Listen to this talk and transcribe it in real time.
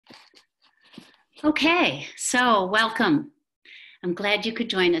Okay, so welcome. I'm glad you could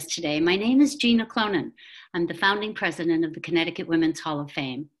join us today. My name is Gina Clonan. I'm the founding president of the Connecticut Women's Hall of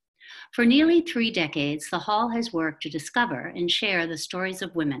Fame. For nearly 3 decades, the Hall has worked to discover and share the stories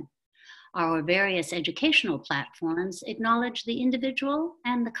of women. Our various educational platforms acknowledge the individual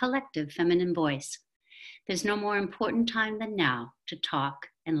and the collective feminine voice. There's no more important time than now to talk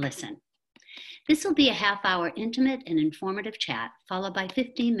and listen. This will be a half-hour intimate and informative chat, followed by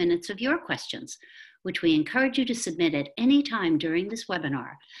 15 minutes of your questions, which we encourage you to submit at any time during this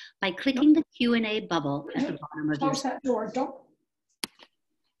webinar by clicking the Q&A bubble at the bottom of your screen. Close that door, don't.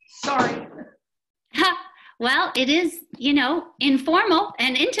 Sorry. Well, it is, informal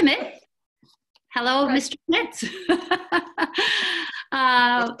and intimate. Hello, right. Mr. Smits.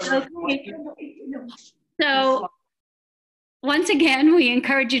 Okay. So, once again, we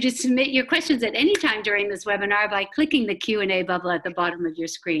encourage you to submit your questions at any time during this webinar by clicking the Q&A bubble at the bottom of your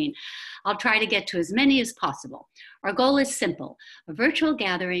screen. I'll try to get to as many as possible. Our goal is simple, a virtual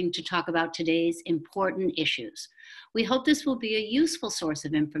gathering to talk about today's important issues. We hope this will be a useful source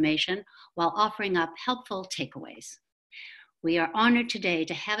of information while offering up helpful takeaways. We are honored today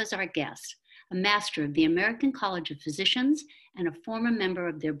to have as our guest a master of the American College of Physicians and a former member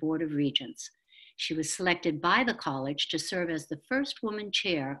of their Board of Regents. She was selected by the college to serve as the first woman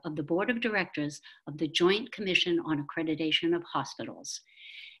chair of the Board of Directors of the Joint Commission on Accreditation of Hospitals.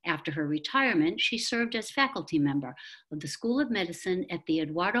 After her retirement, she served as faculty member of the School of Medicine at the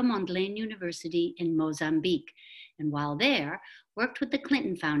Eduardo Mondlane University in Mozambique, and while there, worked with the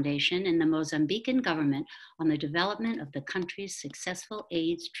Clinton Foundation and the Mozambican government on the development of the country's successful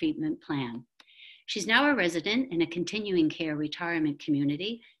AIDS treatment plan. She's now a resident in a continuing care retirement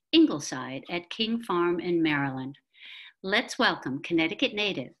community, Ingleside at King Farm in Maryland. Let's welcome Connecticut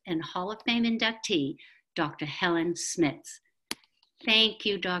native and Hall of Fame inductee, Dr. Helen Smits. Thank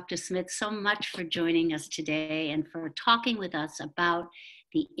you, Dr. Smits, so much for joining us today and for talking with us about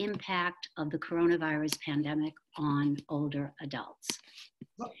the impact of the coronavirus pandemic on older adults.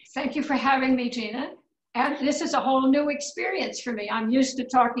 Well, thank you for having me, Gina. And this is a whole new experience for me. I'm used to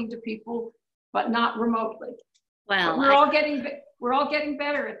talking to people, but not remotely. Well, we're all getting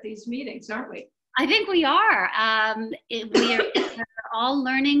better at these meetings, aren't we? I think we are. We're all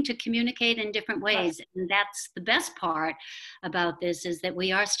learning to communicate in different ways. And that's the best part about this, is that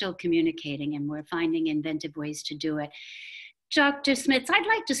we are still communicating and we're finding inventive ways to do it. Dr. Smits, I'd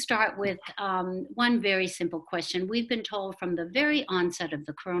like to start with one very simple question. We've been told from the very onset of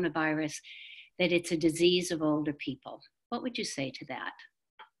the coronavirus that it's a disease of older people. What would you say to that?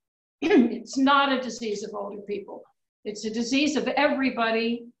 It's not a disease of older people. It's a disease of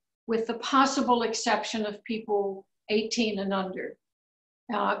everybody, with the possible exception of people 18 and under.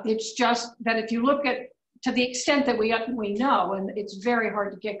 It's just that if you look at, to the extent that we know, and it's very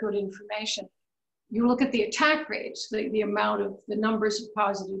hard to get good information, you look at the attack rates, the amount of the numbers of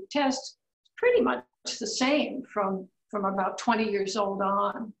positive tests, pretty much the same from about 20 years old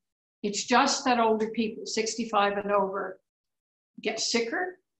on. It's just that older people, 65 and over, get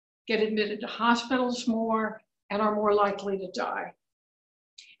sicker, get admitted to hospitals more, and are more likely to die.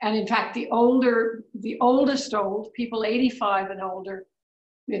 And in fact, the oldest people, 85 and older,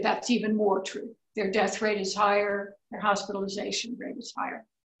 that's even more true. Their death rate is higher, their hospitalization rate is higher.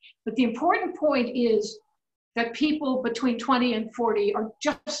 But the important point is that people between 20 and 40 are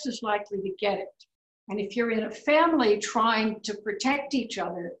just as likely to get it. And if you're in a family trying to protect each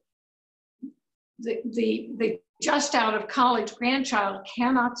other, the just out of college grandchild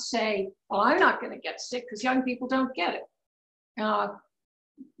cannot say, well, I'm not going to get sick, because young people don't get it.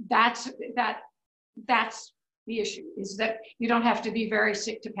 That's the issue, is that you don't have to be very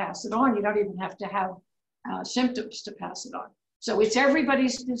sick to pass it on. You don't even have to have symptoms to pass it on. So it's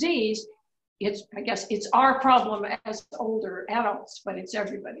everybody's disease. I guess it's our problem as older adults, but it's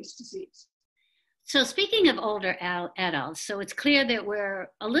everybody's disease. So speaking of older adults, so it's clear that we're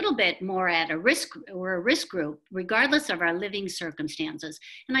a little bit more at a risk, we're a risk group, regardless of our living circumstances.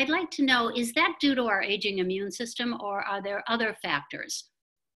 And I'd like to know, is that due to our aging immune system, or are there other factors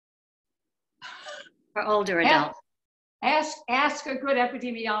for older adults? Ask a good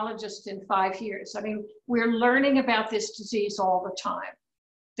epidemiologist in 5 years. I mean, we're learning about this disease all the time.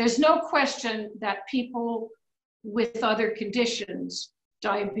 There's no question that people with other conditions,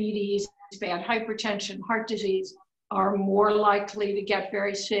 diabetes, bad hypertension, heart disease, are more likely to get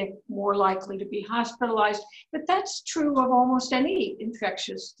very sick, more likely to be hospitalized. But that's true of almost any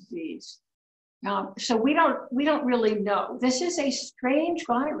infectious disease. So we don't really know. This is a strange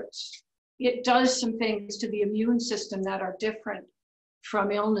virus. It does some things to the immune system that are different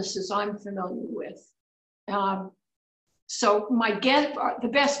from illnesses I'm familiar with. So my guess, the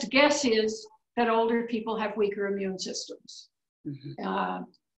best guess is that older people have weaker immune systems. Mm-hmm.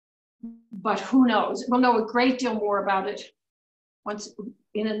 But who knows? We'll know a great deal more about it once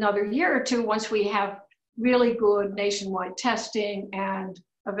in another year or two, once we have really good nationwide testing and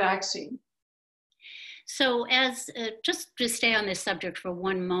a vaccine. So as, just to stay on this subject for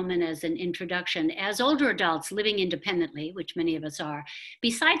one moment as an introduction, as older adults living independently, which many of us are,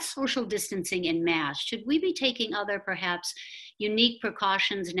 besides social distancing and masks, should we be taking other perhaps unique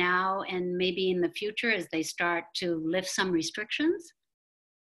precautions now and maybe in the future as they start to lift some restrictions?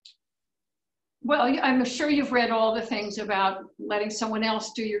 Well, I'm sure you've read all the things about letting someone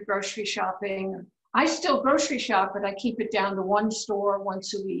else do your grocery shopping. I still grocery shop, but I keep it down to one store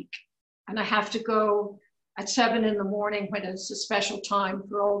once a week. And I have to go at 7 in the morning when it's a special time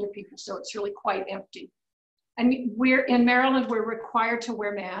for older people. So it's really quite empty. And we're in Maryland, we're required to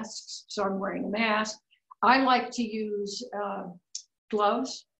wear masks. So I'm wearing a mask. I like to use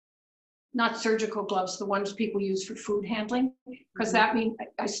gloves, not surgical gloves, the ones people use for food handling, because that means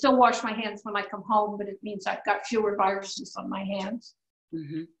I still wash my hands when I come home, but it means I've got fewer viruses on my hands.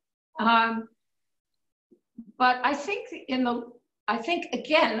 Mm-hmm. But I think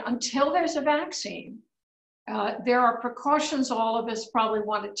again, until there's a vaccine, there are precautions all of us probably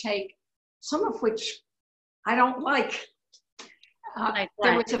want to take, some of which I don't like.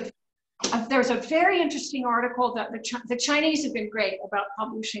 There's a very interesting article that the Chinese have been great about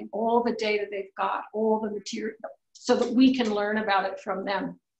publishing all the data they've got, all the material, so that we can learn about it from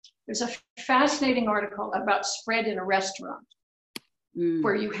them. There's a fascinating article about spread in a restaurant,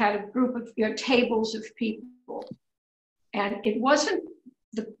 where you had a group of tables of people, and it wasn't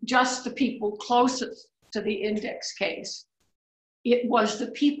just the people closest to the index case. It was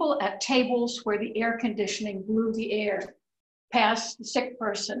the people at tables where the air conditioning blew the air past the sick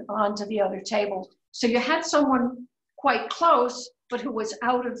person onto the other table. So you had someone quite close, but who was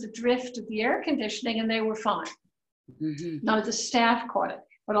out of the drift of the air conditioning, and they were fine. Mm-hmm. None of the staff caught it.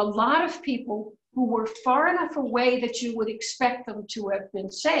 But a lot of people who were far enough away that you would expect them to have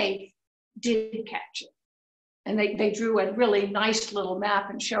been safe did catch it. And they drew a really nice little map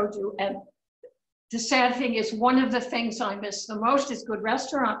and showed you. And the sad thing is, one of the things I miss the most is good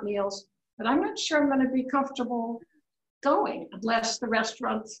restaurant meals, but I'm not sure I'm going to be comfortable going unless the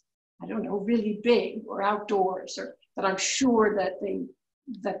restaurant's, I don't know, really big or outdoors, or that I'm sure that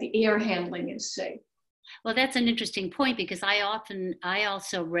the air handling is safe. Well, that's an interesting point, because I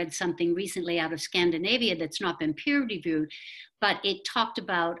also read something recently out of Scandinavia that's not been peer reviewed, but it talked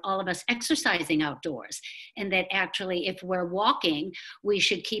about all of us exercising outdoors, and that actually if we're walking, we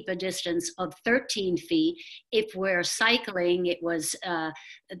should keep a distance of 13 feet. If we're cycling, it was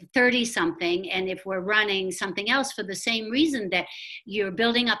 30 something. And if we're running, something else, for the same reason that you're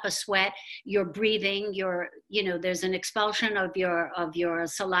building up a sweat, you're breathing, there's an expulsion of your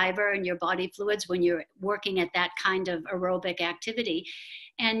saliva and your body fluids when you're working at that kind of aerobic activity.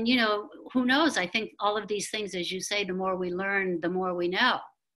 And, who knows? I think all of these things, as you say, the more we learn, the more we know.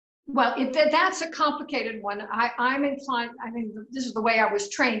 Well, that's a complicated one. I'm inclined, this is the way I was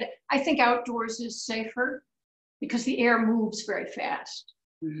trained. I think outdoors is safer because the air moves very fast.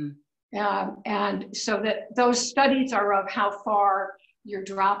 Mm-hmm. And so that those studies are of how far your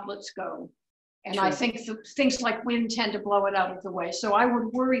droplets go. And true. I think things like wind tend to blow it out of the way. So I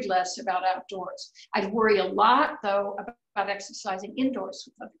would worry less about outdoors. I'd worry a lot, though, about exercising indoors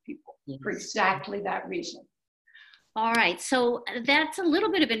with other people, yes, for exactly that reason. All right, so that's a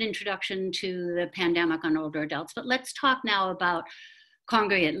little bit of an introduction to the pandemic on older adults, but let's talk now about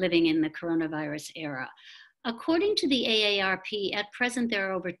congregate living in the coronavirus era. According to the AARP, at present there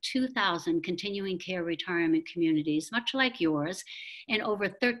are over 2,000 continuing care retirement communities, much like yours, and over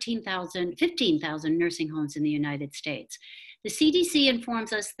 15,000 nursing homes in the United States. The CDC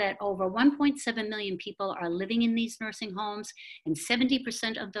informs us that over 1.7 million people are living in these nursing homes, and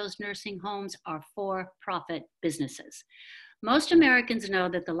 70% of those nursing homes are for-profit businesses. Most Americans know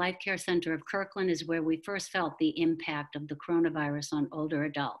that the Life Care Center of Kirkland is where we first felt the impact of the coronavirus on older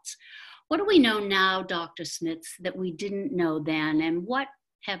adults. What do we know now, Dr. Smits, that we didn't know then, and what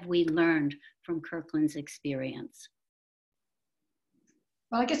have we learned from Kirkland's experience?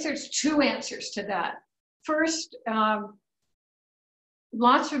 Well, I guess there's two answers to that. First,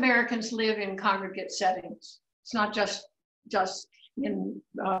 lots of Americans live in congregate settings. It's not just in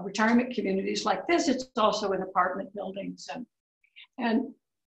retirement communities like this, it's also in apartment buildings.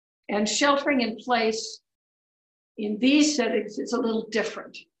 And sheltering in place in these settings is a little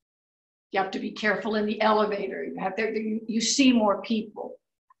different. You have to be careful in the elevator. You see more people,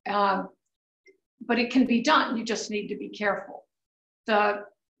 but it can be done. You just need to be careful. The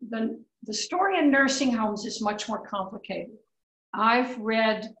story in nursing homes is much more complicated. I've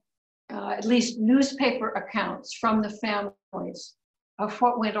read at least newspaper accounts from the families of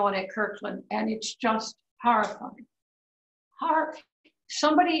what went on at Kirkland, and it's just horrifying.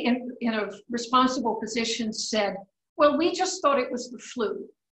 Somebody in a responsible position said, well, we just thought it was the flu.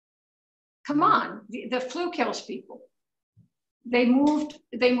 Come on, the flu kills people. They moved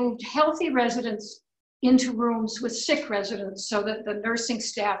healthy residents into rooms with sick residents so that the nursing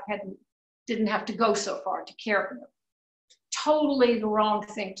staff didn't have to go so far to care for them. Totally the wrong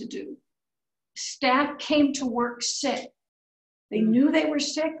thing to do. Staff came to work sick. They knew they were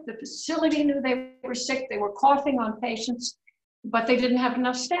sick. The facility knew they were sick. They were coughing on patients, but they didn't have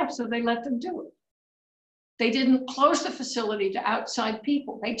enough staff, so they let them do it. They didn't close the facility to outside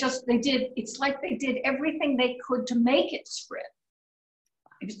people. It's like they did everything they could to make it spread.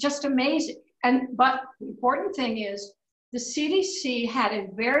 It was just amazing. But the important thing is the CDC had a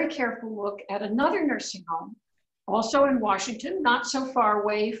very careful look at another nursing home, also in Washington, not so far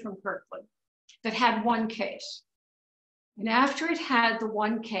away from Kirkland, that had one case. And after it had the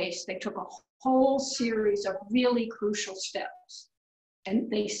one case, they took a whole series of really crucial steps.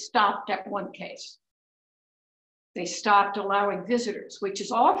 And they stopped at one case. They stopped allowing visitors, which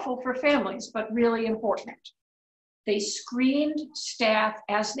is awful for families, but really important. They screened staff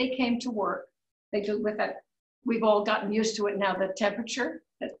as they came to work. They do with that. We've all gotten used to it now, the temperature.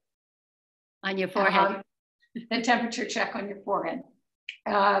 On your forehead. The temperature check on your forehead.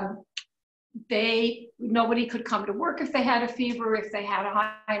 Nobody could come to work if they had a fever. If they had a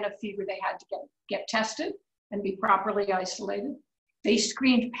high enough fever, they had to get tested and be properly isolated. They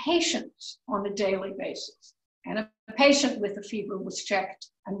screened patients on a daily basis. And a patient with a fever was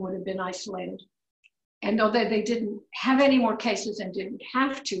checked and would have been isolated. And though they didn't have any more cases and didn't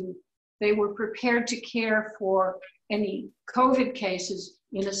have to, they were prepared to care for any COVID cases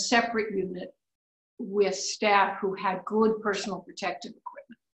in a separate unit with staff who had good personal protective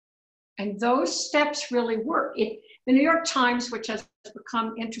equipment. And those steps really work. The New York Times, which has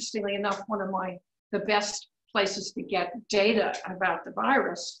become, interestingly enough, one of the best places to get data about the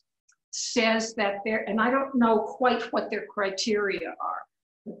virus, says that and I don't know quite what their criteria are,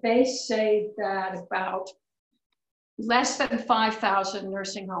 but they say that about less than 5,000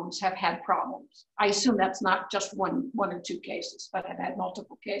 nursing homes have had problems. I assume that's not just one or two cases, but have had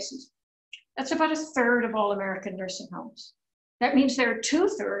multiple cases. That's about a third of all American nursing homes. That means there are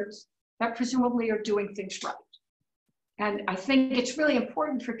 2/3 that presumably are doing things right. And I think it's really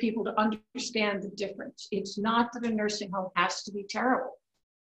important for people to understand the difference. It's not that a nursing home has to be terrible.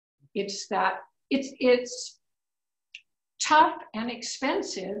 It's that it's tough and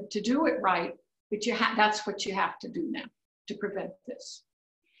expensive to do it right, but that's what you have to do now to prevent this.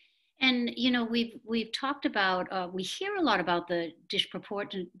 And we've talked about, we hear a lot about the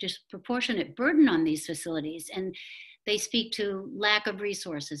disproportionate burden on these facilities, and they speak to lack of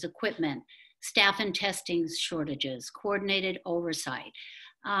resources, equipment, staff and testing shortages, coordinated oversight.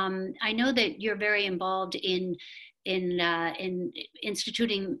 I know that you're very involved in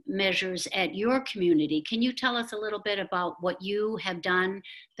instituting measures at your community. Can you tell us a little bit about what you have done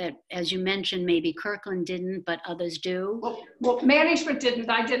that, as you mentioned, maybe Kirkland didn't, but others do? Well, management didn't.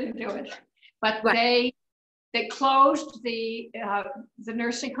 I didn't do it, but right. They closed the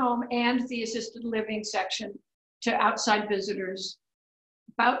nursing home and the assisted living section to outside visitors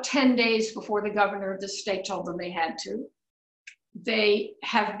about 10 days before the governor of the state told them they had to. They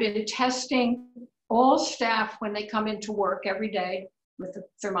have been testing all staff when they come into work every day with a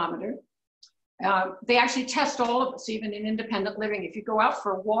thermometer. They actually test all of us, even in independent living. If you go out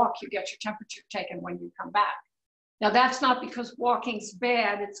for a walk, you get your temperature taken when you come back. Now, that's not because walking's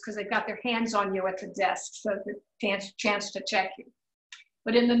bad, it's because they've got their hands on you at the desk, so the chance to check you.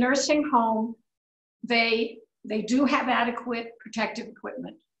 But in the nursing home, they do have adequate protective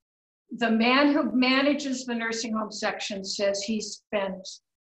equipment. The man who manages the nursing home section says he has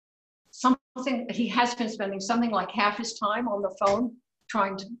been spending something like half his time on the phone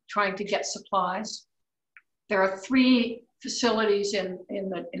trying to get supplies. There are 3 facilities in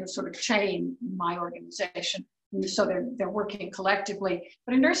a sort of chain in my organization, and so they're working collectively.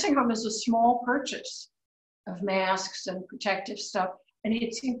 But a nursing home is a small purchase of masks and protective stuff, and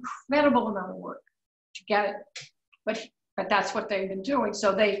it's an incredible amount of work to get it. But that's what they've been doing.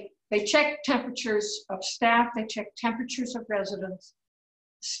 So they check temperatures of staff, they check temperatures of residents.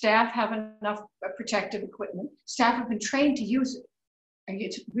 Staff have enough protective equipment. Staff have been trained to use it. And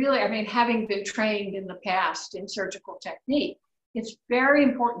it's really, having been trained in the past in surgical technique, it's very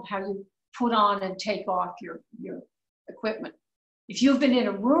important how you put on and take off your equipment. If you've been in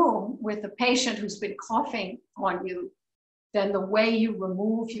a room with a patient who's been coughing on you, then the way you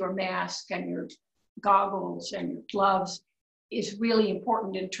remove your mask and your goggles and your gloves is really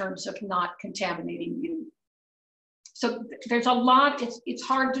important in terms of not contaminating you. So there's a lot, it's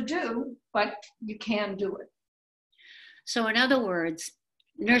hard to do, but you can do it. So in other words,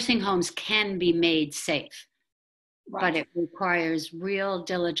 nursing homes can be made safe, right, but it requires real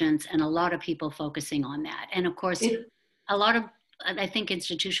diligence and a lot of people focusing on that. And of course, a lot of, I think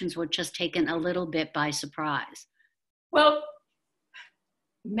institutions were just taken a little bit by surprise. Well,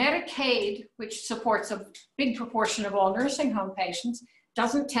 Medicaid, which supports a big proportion of all nursing home patients,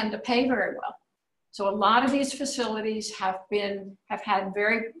 doesn't tend to pay very well. So a lot of these facilities have had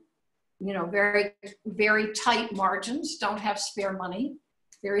very, very tight margins, don't have spare money.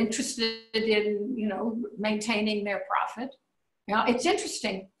 They're interested in, maintaining their profit. Now, it's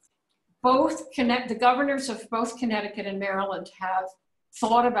interesting. The governors of both Connecticut and Maryland have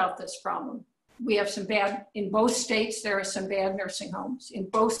thought about this problem. We have in both states, there are some bad nursing homes. In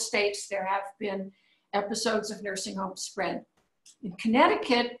both states, there have been episodes of nursing home spread. In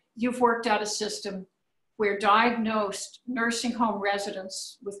Connecticut, you've worked out a system where diagnosed nursing home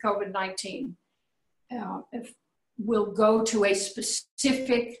residents with COVID-19 will go to a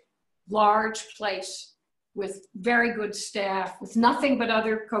specific large place with very good staff, with nothing but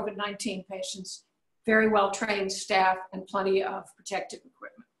other COVID-19 patients, very well-trained staff, and plenty of protective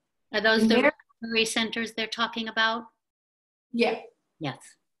equipment. Are those the recovery centers they're talking about? Yeah. Yes.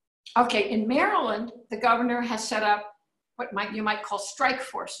 Okay, in Maryland, the governor has set up what you might call strike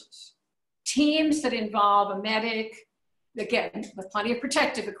forces. Teams that involve a medic, again, with plenty of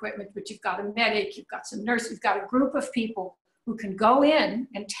protective equipment, but you've got a medic, you've got some nurses, you've got a group of people who can go in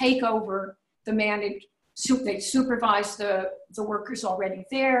and take over the managed. They supervise the workers already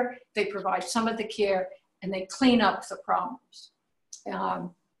there, they provide some of the care, and they clean up the problems.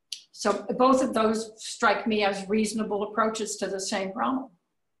 So both of those strike me as reasonable approaches to the same problem.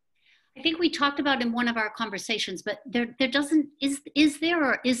 I think we talked about in one of our conversations, but is there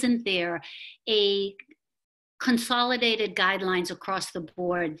or isn't there a consolidated guidelines across the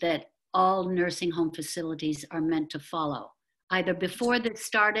board that all nursing home facilities are meant to follow? Either before this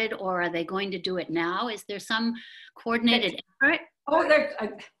started, or are they going to do it now? Is there some coordinated effort? Oh,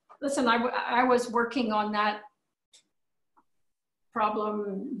 listen, I was working on that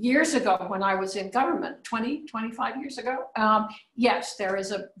problem years ago when I was in government, 25 years ago. Yes,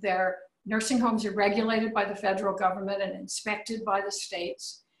 their nursing homes are regulated by the federal government and inspected by the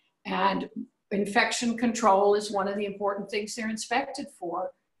states. And infection control is one of the important things they're inspected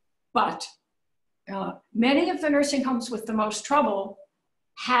for. But many of the nursing homes with the most trouble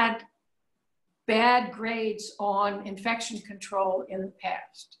had bad grades on infection control in the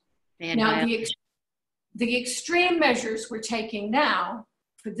past. Now, the extreme measures we're taking now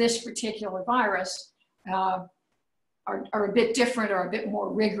for this particular virus are a bit different or a bit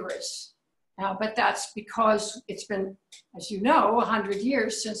more rigorous. But that's because it's been, as you know, 100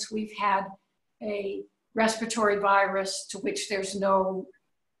 years since we've had a respiratory virus for which there's no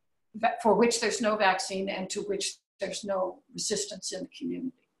vaccine and to which there's no resistance in the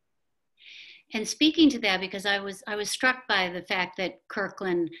community. And speaking to that, because I was struck by the fact that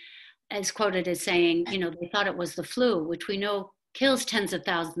Kirkland is quoted as saying, they thought it was the flu, which we know kills tens of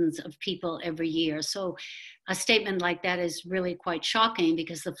thousands of people every year. So a statement like that is really quite shocking,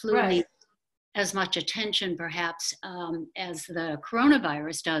 because the flu needs as much attention perhaps as the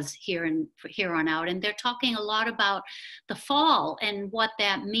coronavirus does here on out. And they're talking a lot about the fall and what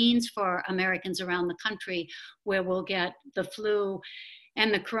that means for Americans around the country, where we'll get the flu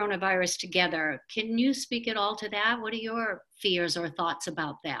and the coronavirus together. Can you speak at all to that? What are your fears or thoughts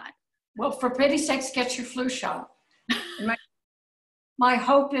about that? Well, for pity's sakes, get your flu shot. My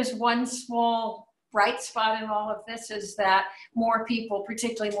hope is one small bright spot in all of this is that more people,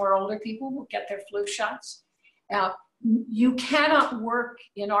 particularly more older people, will get their flu shots. You cannot work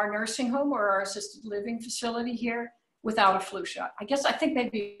in our nursing home or our assisted living facility here without a flu shot. I think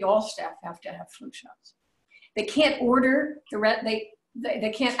maybe all staff have to have flu shots. They can't order they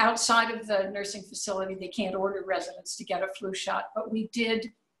can't, outside of the nursing facility, they can't order residents to get a flu shot, but we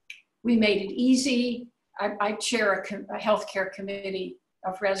made it easy. I chair a healthcare committee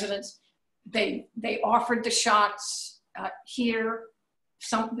of residents. They offered the shots here.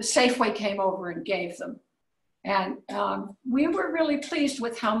 The Safeway came over and gave them. And we were really pleased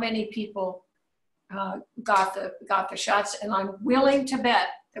with how many people got the shots. And I'm willing to bet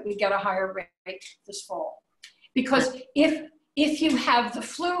that we get a higher rate this fall. Because if you have the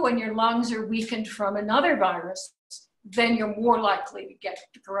flu and your lungs are weakened from another virus, then you're more likely to get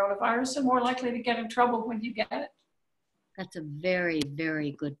the coronavirus and more likely to get in trouble when you get it. That's a very,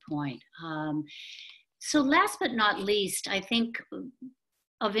 very good point. So last but not least, I think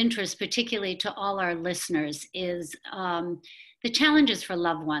of interest, particularly to all our listeners, is the challenges for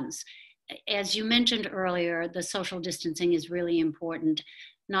loved ones. As you mentioned earlier, the social distancing is really important.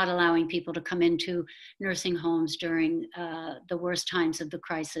 Not allowing people to come into nursing homes during the worst times of the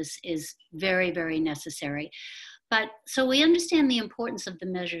crisis is very, very necessary. But so we understand the importance of the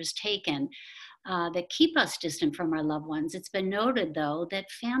measures taken that keep us distant from our loved ones. It's been noted, though,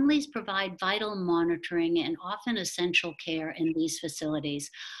 that families provide vital monitoring and often essential care in these facilities.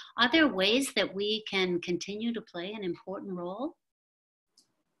 Are there ways that we can continue to play an important role?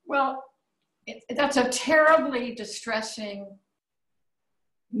 Well, that's a terribly distressing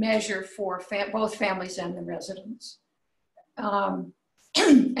measure for both families and the residents. And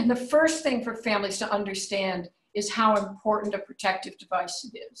the first thing for families to understand is how important a protective device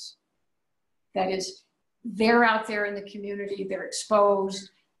it is. That is, they're out there in the community, they're exposed.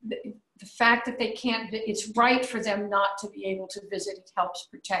 The fact that they can't, it's right for them not to be able to visit. It helps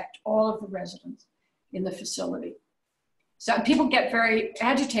protect all of the residents in the facility. So people get very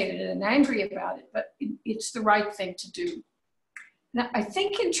agitated and angry about it, but it's the right thing to do. Now, I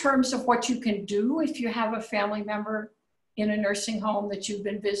think in terms of what you can do if you have a family member in a nursing home that you've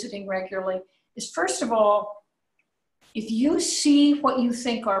been visiting regularly, is first of all, if you see what you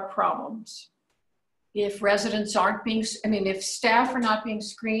think are problems, if residents aren't being, if staff are not being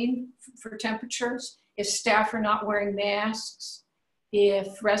screened for temperatures, if staff are not wearing masks,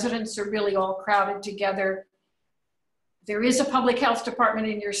 if residents are really all crowded together, there is a public health department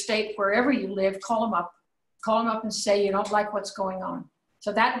in your state, wherever you live, call them up and say you don't like what's going on.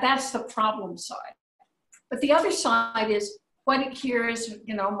 So that's the problem side. But the other side is what here is,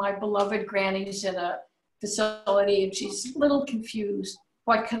 my beloved granny's in a facility and she's a little confused.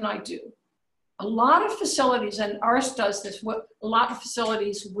 What can I do? A lot of facilities, and ours does this, a lot of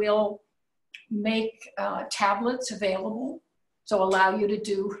facilities will make tablets available, so allow you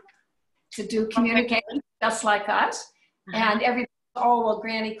to do communication just like us. And everybody, oh, well,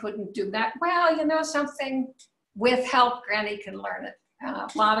 Granny couldn't do that. Well, something with help, Granny can learn it. A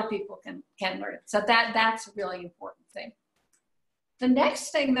lot of people can learn it. So that's a really important thing. The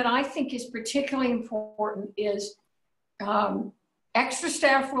next thing that I think is particularly important is extra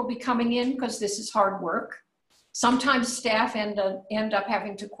staff will be coming in because this is hard work. Sometimes staff end up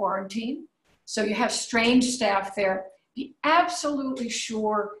having to quarantine. So you have strange staff there. Be absolutely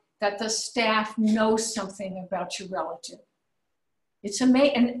sure that the staff knows something about your relative. It's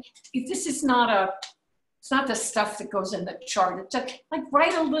amazing, and this is it's not the stuff that goes in the chart. It's like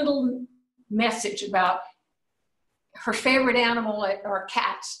write a little message about her favorite animal or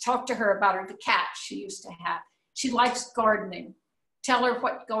cats. Talk to her about the cat she used to have. She likes gardening. Tell her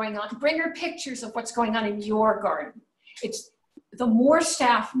what's going on. Bring her pictures of what's going on in your garden. It's the more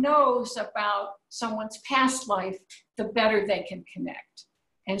staff knows about someone's past life, the better they can connect.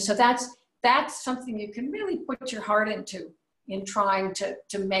 And so that's something you can really put your heart into in trying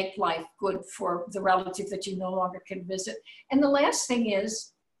to make life good for the relative that you no longer can visit. And the last thing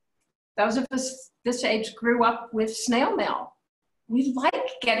is, those of us this age grew up with snail mail. We like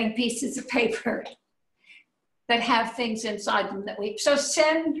getting pieces of paper that have things inside them so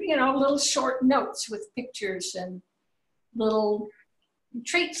send, little short notes with pictures and little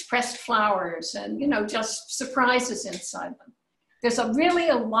treats, pressed flowers, and, just surprises inside them. There's really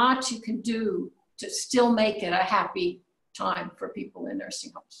a lot you can do to still make it a happy time for people in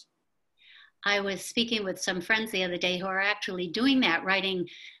nursing homes. I was speaking with some friends the other day who are actually doing that,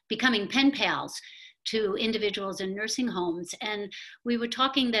 becoming pen pals to individuals in nursing homes. And we were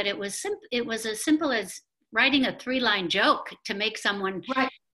talking that it was as simple as writing a 3-line joke to make someone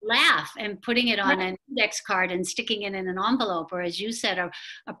laugh and putting it on an index card and sticking it in an envelope, or as you said,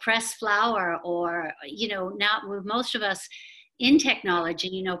 a pressed flower, or, now with most of us in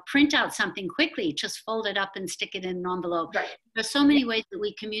technology, print out something quickly, just fold it up and stick it in an envelope. Right. There's so many ways that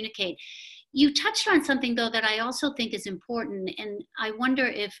we communicate. You touched on something, though, that I also think is important, and I wonder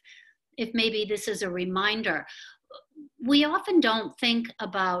if maybe this is a reminder. We often don't think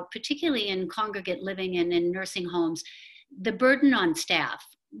about, particularly in congregate living and in nursing homes, the burden on staff.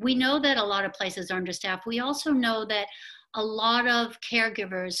 We know that a lot of places are understaffed. We also know that a lot of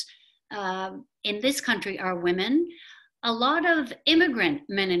caregivers in this country are women. A lot of immigrant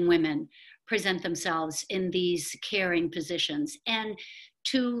men and women present themselves in these caring positions. And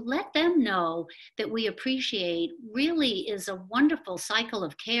to let them know that we appreciate really is a wonderful cycle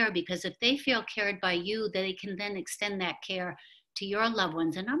of care, because if they feel cared by you, they can then extend that care to your loved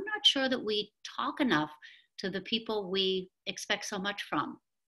ones. And I'm not sure that we talk enough to the people we expect so much from.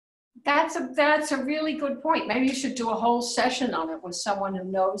 That's a really good point. Maybe you should do a whole session on it with someone who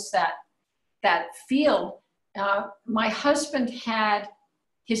knows that field. My husband had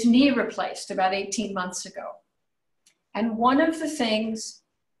his knee replaced about 18 months ago. And one of the things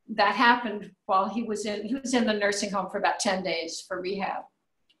that happened while he was in the nursing home for about 10 days for rehab.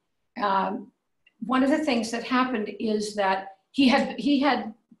 One of the things that happened is that he had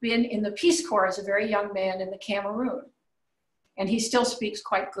been in the Peace Corps as a very young man in the Cameroon, and he still speaks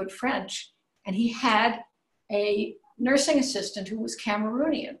quite good French. And he had a nursing assistant who was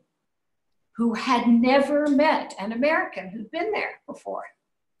Cameroonian, who had never met an American who'd been there before.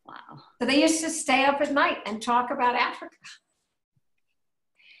 Wow. So they used to stay up at night and talk about Africa.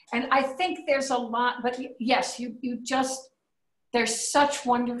 And I think there's a lot, but yes, there's such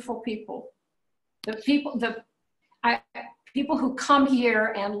wonderful people. People who come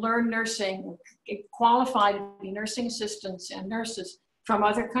here and learn nursing, get qualified to be nursing assistants and nurses from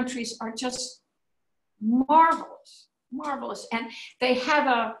other countries are just marvelous, marvelous. And they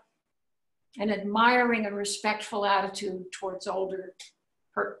have an admiring and respectful attitude towards older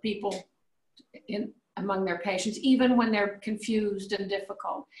people among their patients, even when they're confused and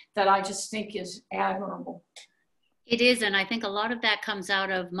difficult, that I just think is admirable. It is, and I think a lot of that comes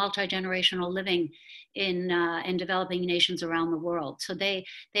out of multi-generational living in developing nations around the world. So they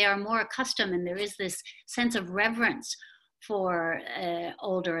are more accustomed, and there is this sense of reverence for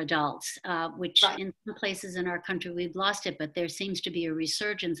older adults, which right. In some places in our country we've lost it, but there seems to be a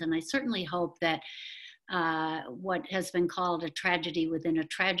resurgence. And I certainly hope that what has been called a tragedy within a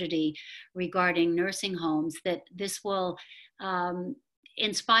tragedy regarding nursing homes, that this will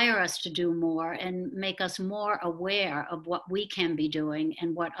inspire us to do more and make us more aware of what we can be doing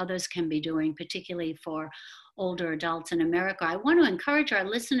and what others can be doing, particularly for older adults in America. I want to encourage our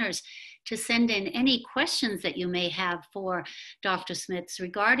listeners to send in any questions that you may have for Dr. Smits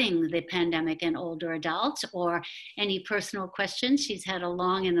regarding the pandemic and older adults, or any personal questions. She's had a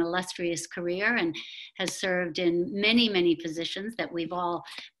long and illustrious career and has served in many, many positions that we've all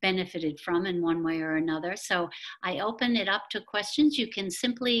benefited from in one way or another. So I open it up to questions. You can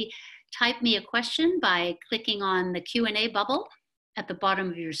simply type me a question by clicking on the Q&A bubble at the bottom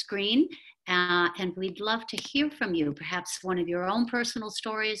of your screen. And we'd love to hear from you, perhaps one of your own personal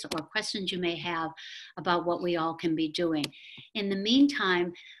stories or questions you may have about what we all can be doing. In the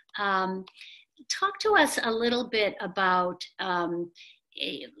meantime, talk to us a little bit about,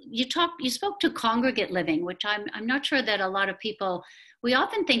 you spoke to congregate living, which I'm not sure that a lot of people, we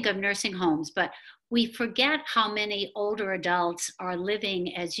often think of nursing homes, but we forget how many older adults are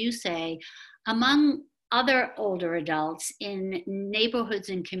living, as you say, among other older adults in neighborhoods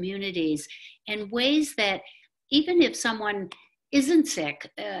and communities in ways that even if someone isn't sick,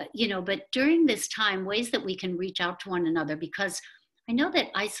 but during this time, ways that we can reach out to one another, because I know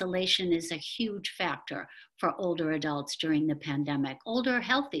that isolation is a huge factor for older adults during the pandemic, older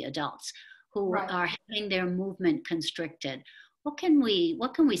healthy adults who right. are having their movement constricted. What can we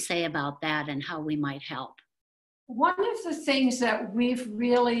say about that and how we might help? One of the things that we've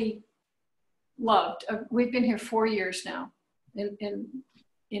really loved. We've been here 4 years now in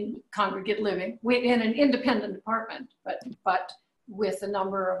congregate living. We're in an independent apartment, but with a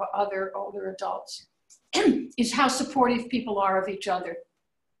number of other older adults, is how supportive people are of each other.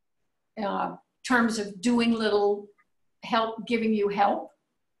 In terms of doing little help, giving you help.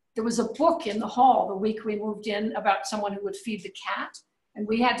 There was a book in the hall the week we moved in about someone who would feed the cat, and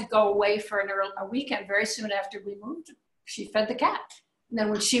we had to go away for a weekend very soon after we moved. She fed the cat. And then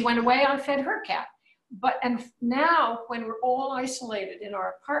when she went away, I fed her cat. And now when we're all isolated in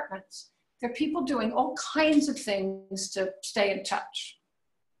our apartments, there are people doing all kinds of things to stay in touch.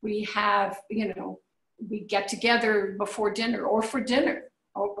 We have, we get together before dinner or for dinner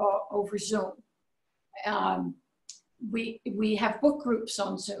over Zoom. We have book groups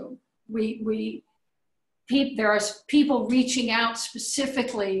on Zoom. There are people reaching out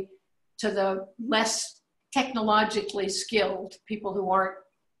specifically to the less technologically skilled people who aren't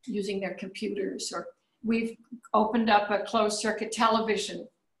using their computers, or we've opened up a closed circuit television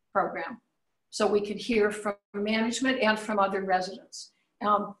program so we can hear from management and from other residents.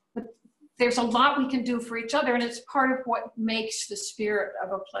 But there's a lot we can do for each other, and it's part of what makes the spirit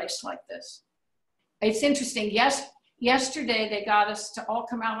of a place like this. It's interesting, yesterday they got us to all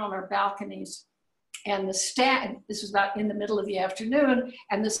come out on our balconies, and the staff, this was about in the middle of the afternoon,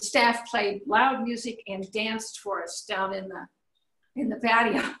 and the staff played loud music and danced for us down in the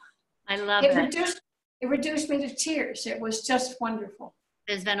patio. I love it. It reduced me to tears. It was just wonderful.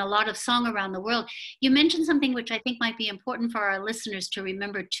 There's been a lot of song around the world. You mentioned something which I think might be important for our listeners to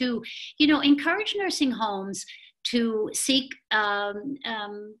remember too. Encourage nursing homes to seek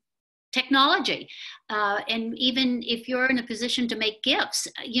technology. And even if you're in a position to make gifts,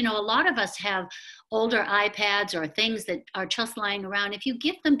 you know, a lot of us have older iPads or things that are just lying around. If you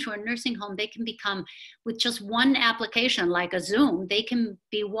give them to a nursing home, they can become, with just one application like a Zoom, they can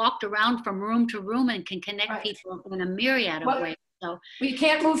be walked around from room to room and can connect people in a myriad of ways. So we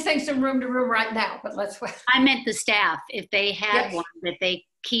can't move things from room to room right now, but let's wait. I meant the staff, if they had one that they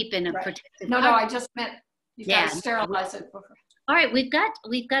keep in a protected No, I just meant you guys sterilize it before. All right, we've got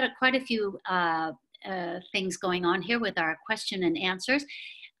quite a few things going on here with our question and answers.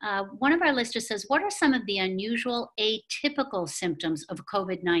 One of our listeners says, what are some of the unusual atypical symptoms of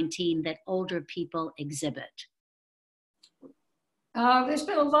COVID-19 that older people exhibit? There's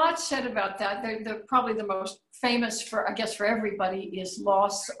been a lot said about that. Probably the most famous for everybody is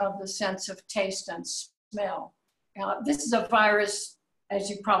loss of the sense of taste and smell. This is a virus, as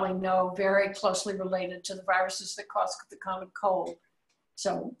you probably know, very closely related to the viruses that cause the common cold.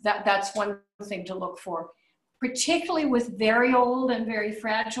 So that's one thing to look for. Particularly with very old and very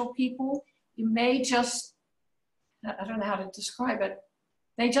fragile people, you may just, I don't know how to describe it,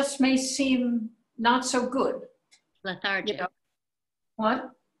 they just may seem not so good. Lethargic. You know?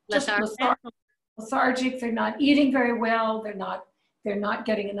 What? Lethargic. Lethargic. They're not eating very well. They're not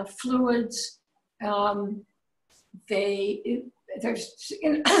getting enough fluids. There's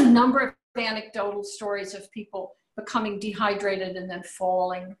a number of anecdotal stories of people becoming dehydrated and then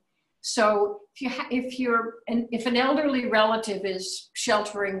falling. So if an elderly relative is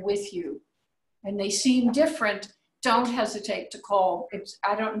sheltering with you and they seem different, don't hesitate to call.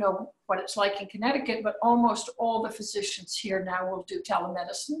 I don't know what it's like in Connecticut, but almost all the physicians here now will do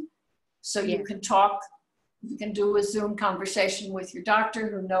telemedicine. So you can talk, you can do a Zoom conversation with your doctor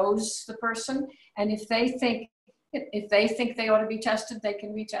who knows the person. And if they think they ought to be tested, they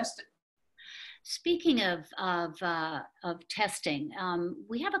can be tested. Speaking of testing,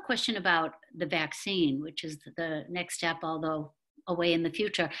 we have a question about the vaccine, which is the next step, although away in the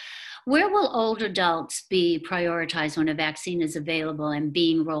future. Where will older adults be prioritized when a vaccine is available and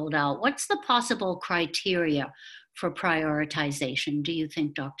being rolled out? What's the possible criteria for prioritization, do you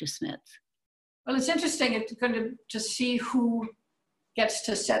think, Dr. Smits? Well, it's interesting. It's going to see who gets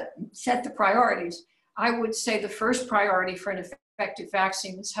to set the priorities. I would say the first priority for an effective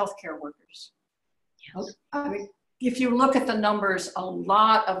vaccine is healthcare workers. Yes. I mean, if you look at the numbers, a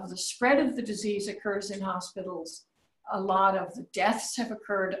lot of the spread of the disease occurs in hospitals. A lot of the deaths have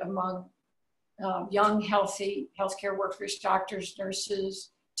occurred among young, healthy healthcare workers, doctors,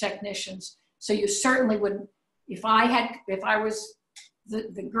 nurses, technicians. So you certainly wouldn't, if I was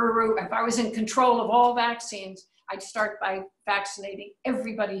the guru, if I was in control of all vaccines, I'd start by vaccinating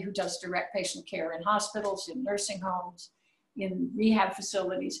everybody who does direct patient care in hospitals, in nursing homes, in rehab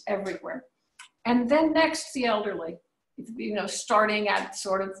facilities, everywhere. And then next, the elderly, starting at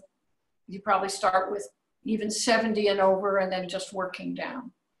you probably start with even 70 and over and then just working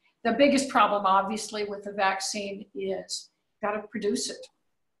down. The biggest problem, obviously, with the vaccine is got to produce it.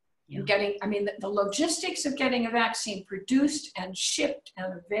 Yeah. The logistics of getting a vaccine produced and shipped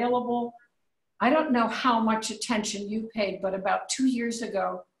and available, I don't know how much attention you paid, but about 2 years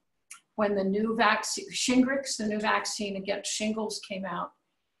ago, when the new vaccine, Shingrix, the new vaccine against shingles came out,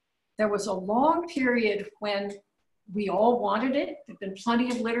 there was a long period when we all wanted it. There'd been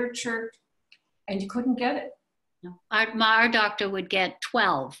plenty of literature, and you couldn't get it. No. Our doctor would get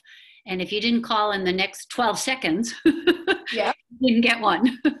 12, and if you didn't call in the next 12 seconds, you didn't get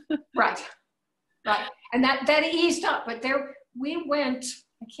one. Right. And that eased up, but we went,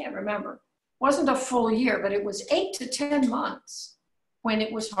 I can't remember, it wasn't a full year, but it was 8 to 10 months when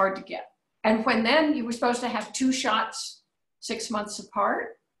it was hard to get. And when then you were supposed to have 2 shots 6 months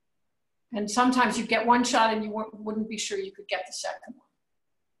apart, and sometimes you get 1 shot and you wouldn't be sure you could get the second one.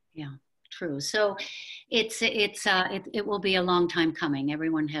 Yeah, true. So it will be a long time coming.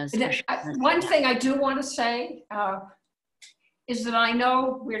 Everyone has. One thing I do want to say is that I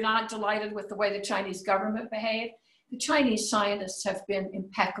know we're not delighted with the way the Chinese government behaved. The Chinese scientists have been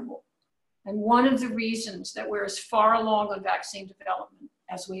impeccable. And one of the reasons that we're as far along on vaccine development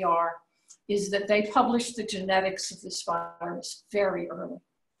as we are is that they published the genetics of this virus very early.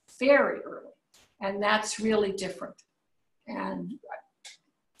 And that's really different. And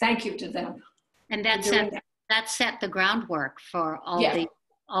thank you to them. And that set the groundwork for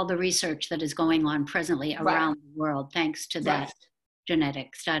all the research that is going on presently around the world, thanks to that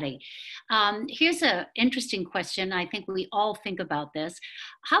genetic study. Here's an interesting question. I think we all think about this.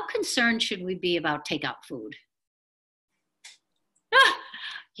 How concerned should we be about takeout food?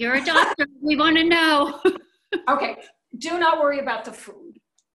 You're a doctor. We want to know. Okay. Do not worry about the food.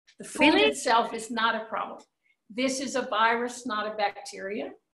 The food really? Itself is not a problem. This is a virus, not a bacteria.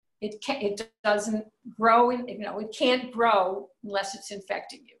 it doesn't grow, it can't grow unless it's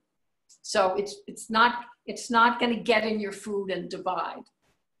infecting you. So it's not going to get in your food and divide.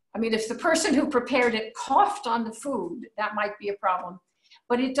 I mean, if the person who prepared it coughed on the food, that might be a problem,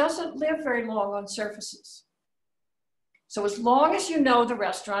 but it doesn't live very long on surfaces. So as long as you know the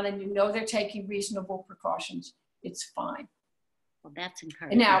restaurant and you know they're taking reasonable precautions, it's fine. Well, that's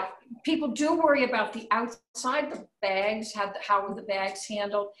encouraging. Now, people do worry about the outside, the bags, how are the bags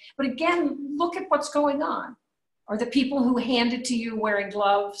handled? But again, look at what's going on. Are the people who hand it to you wearing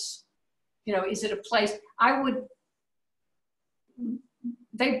gloves? Is it a place?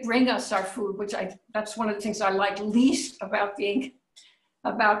 They bring us our food, that's one of the things I like least about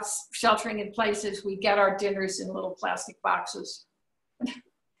sheltering in place is we get our dinners in little plastic boxes.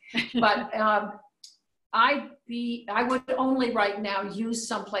 But I would only right now use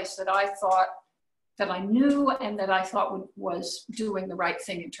someplace that I thought that I knew and that I thought was doing the right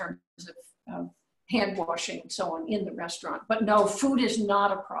thing in terms of hand washing and so on in the restaurant. But no, food is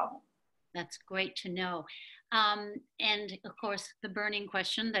not a problem. That's great to know. And of course, the burning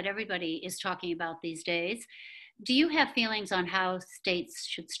question that everybody is talking about these days. Do you have feelings on how states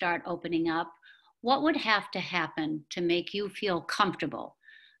should start opening up? What would have to happen to make you feel comfortable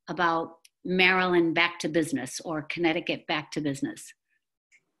about Maryland back to business or Connecticut back to business?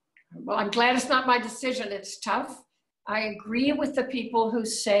 Well, I'm glad it's not my decision. It's tough. I agree with the people who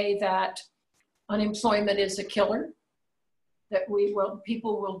say that unemployment is a killer, that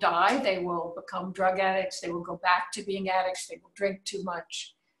people will die, they will become drug addicts, they will go back to being addicts, they will drink too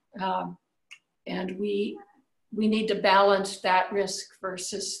much. And we need to balance that risk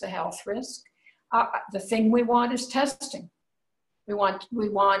versus the health risk. The thing we want is testing. We want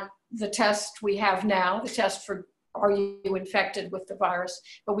the test we have now, the test for are you infected with the virus,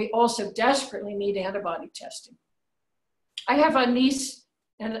 but we also desperately need antibody testing. I have a niece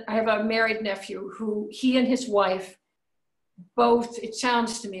and I have a married nephew who he and his wife both, it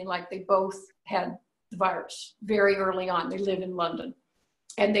sounds to me like they both had the virus very early on. They live in London.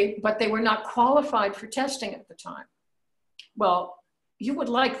 But they were not qualified for testing at the time. Well, you would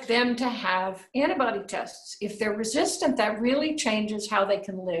like them to have antibody tests. If they're resistant, that really changes how they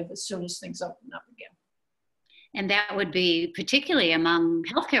can live as soon as things open up again. And that would be particularly among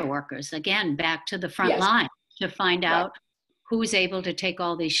healthcare workers, again, back to the front line to find out who's able to take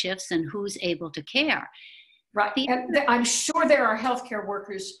all these shifts and who's able to care. Right, and I'm sure there are healthcare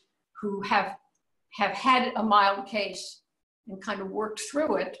workers who have had a mild case and kind of worked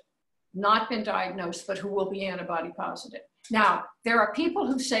through it, not been diagnosed, but who will be antibody positive. Now, there are people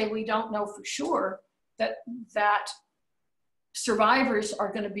who say we don't know for sure that survivors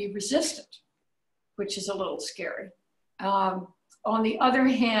are going to be resistant, which is a little scary. On the other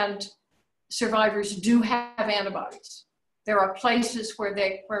hand, survivors do have antibodies. There are places where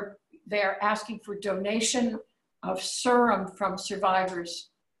they're asking for donation of serum from survivors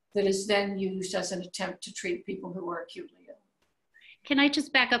that is then used as an attempt to treat people who are acutely ill. Can I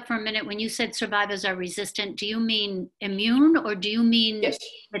just back up for a minute? When you said survivors are resistant, do you mean immune or do you mean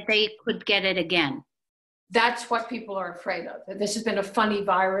that they could get it again? That's what people are afraid of. That this has been a funny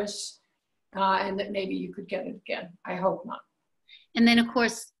virus and that maybe you could get it again. I hope not. And then, of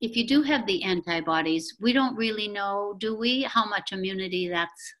course, if you do have the antibodies, we don't really know, do we, how much immunity that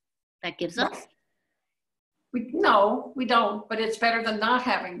gives us? No, we don't, but it's better than not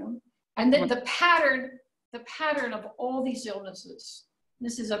having them. And then the pattern of all these illnesses,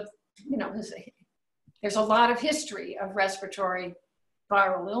 there's a lot of history of respiratory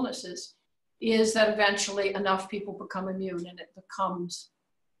viral illnesses, is that eventually enough people become immune and it becomes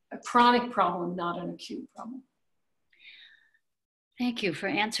a chronic problem, not an acute problem. Thank you for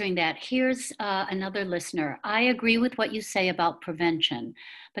answering that. Here's another listener. I agree with what you say about prevention,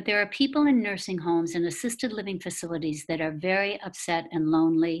 but there are people in nursing homes and assisted living facilities that are very upset and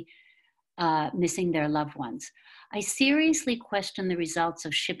lonely, missing their loved ones. I seriously question the results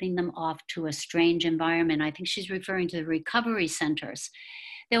of shipping them off to a strange environment. I think she's referring to the recovery centers.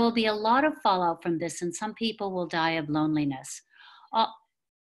 There will be a lot of fallout from this, and some people will die of loneliness.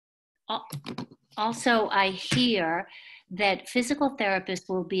 Also, I hear that physical therapists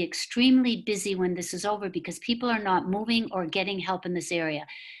will be extremely busy when this is over because people are not moving or getting help in this area.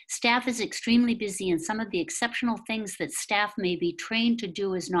 Staff is extremely busy, and some of the exceptional things that staff may be trained to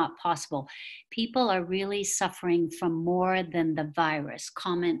do is not possible. People are really suffering from more than the virus.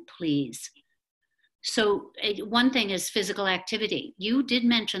 Comment, please. So one thing is physical activity. You did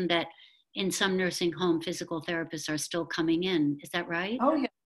mention that in some nursing home, physical therapists are still coming in. Is that right? Oh, yeah.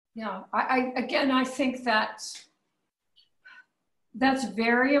 Yeah. I think that's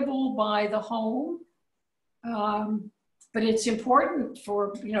variable by the home. But it's important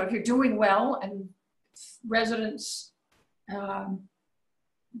for, if you're doing well and residents are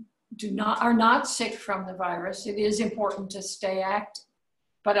not sick from the virus, it is important to stay active.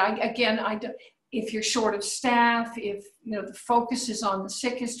 But if you're short of staff, if the focus is on the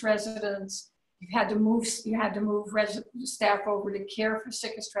sickest residents, you had to move staff over to care for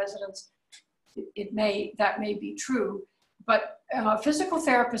sickest residents, that may be true. But physical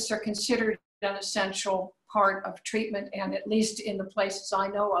therapists are considered an essential part of treatment, and at least in the places I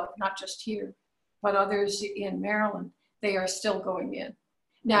know of, not just here, but others in Maryland, they are still going in.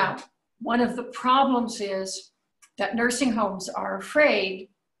 Now, one of the problems is that nursing homes are afraid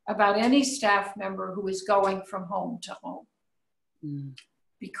about any staff member who is going from home to home,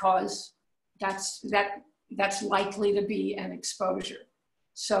 because that's likely to be an exposure.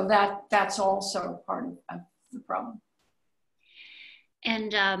 So that's also part of the problem.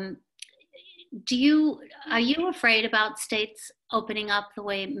 And are you afraid about states opening up the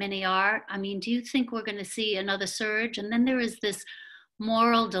way many are? I mean, do you think we're going to see another surge? And then there is this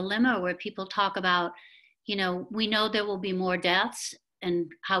moral dilemma where people talk about, we know there will be more deaths,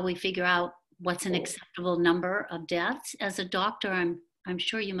 and how we figure out what's an acceptable number of deaths. As a doctor, I'm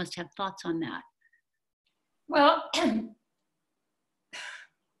sure you must have thoughts on that. Well,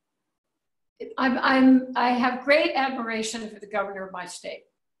 I have great admiration for the governor of my state.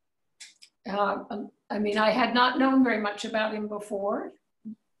 I had not known very much about him before.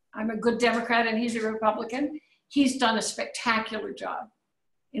 I'm a good Democrat and he's a Republican. He's done a spectacular job,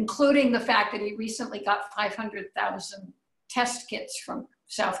 including the fact that he recently got 500,000 test kits from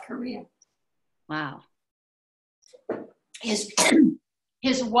South Korea. Wow. His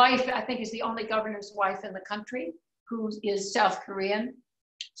wife, I think, is the only governor's wife in the country who is South Korean.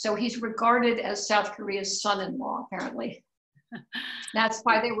 So he's regarded as South Korea's son-in-law, apparently. That's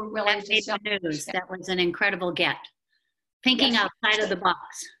why they were willing to sell. That was an incredible get. Thinking outside of the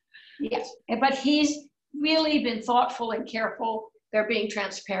box. Yes, but he's really been thoughtful and careful. They're being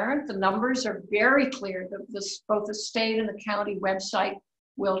transparent. The numbers are very clear. Both the state and the county website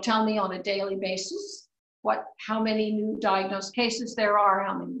will tell me on a daily basis how many new diagnosed cases there are,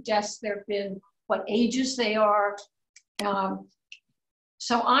 how many deaths there have been, what ages they are.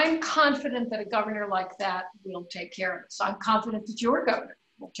 So I'm confident that a governor like that will take care of it. So I'm confident that your governor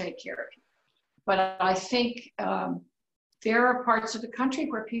will take care of it. But I think there are parts of the country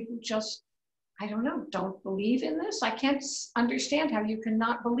where people just, don't believe in this. I can't understand how you can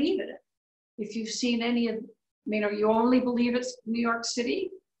not believe in it. If you've seen any of, you only believe it's New York City?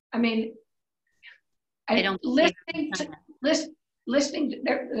 There's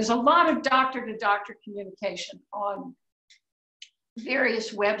a lot of doctor-to-doctor communication on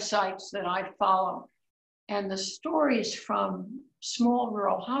various websites that I follow. And the stories from small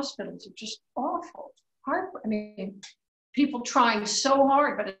rural hospitals are just awful. People trying so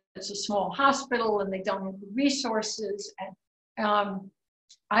hard, but it's a small hospital and they don't have the resources. And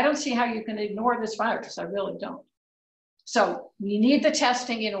I don't see how you can ignore this virus. I really don't. So we need the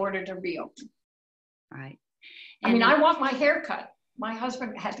testing in order to reopen. Right. I want my hair cut. My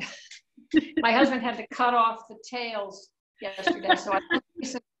husband had to cut off the tails yesterday, so I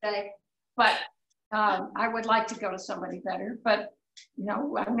couldn't today. But I would like to go to somebody better. But I'm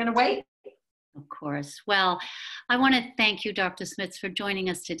going to wait. Of course. Well, I want to thank you, Dr. Smits, for joining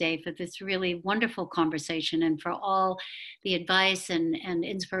us today for this really wonderful conversation and for all the advice and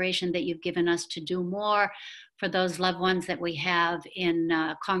inspiration that you've given us to do more for those loved ones that we have in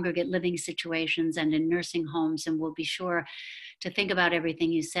congregate living situations and in nursing homes. And we'll be sure to think about everything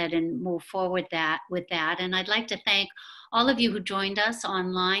you said and move forward with that. And I'd like to thank all of you who joined us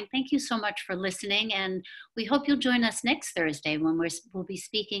online. Thank you so much for listening. And we hope you'll join us next Thursday when we'll be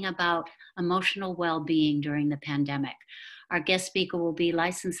speaking about emotional well-being during the pandemic. Our guest speaker will be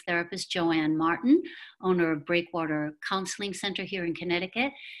licensed therapist Joanne Martin, owner of Breakwater Counseling Center here in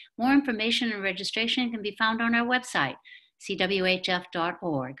Connecticut. More information and registration can be found on our website,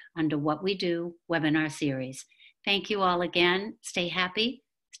 cwhf.org, under What We Do webinar series. Thank you all again. Stay happy,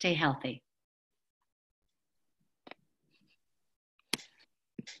 stay healthy.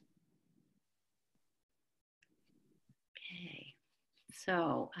 Okay,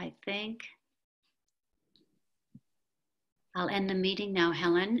 so I think I'll end the meeting now,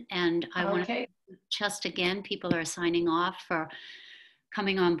 Helen, and I want to just again, people are signing off for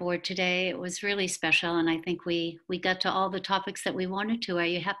coming on board today. It was really special, and I think we got to all the topics that we wanted to. Are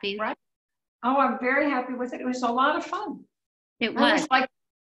you happy? Right. Oh, I'm very happy with it. It was a lot of fun. It was.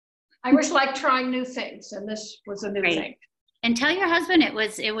 I was like trying new things, and this was a new thing. And tell your husband it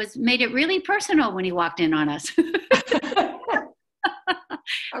was made it really personal when he walked in on us.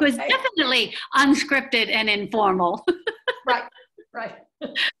 It was definitely unscripted and informal. Right, right.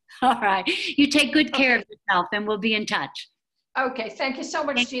 All right. You take good care of yourself, and we'll be in touch. Okay, thank you so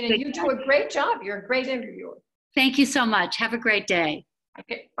much, Tina. You do a great job. You're a great interviewer. Thank you so much. Have a great day.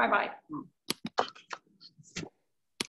 Okay, bye-bye.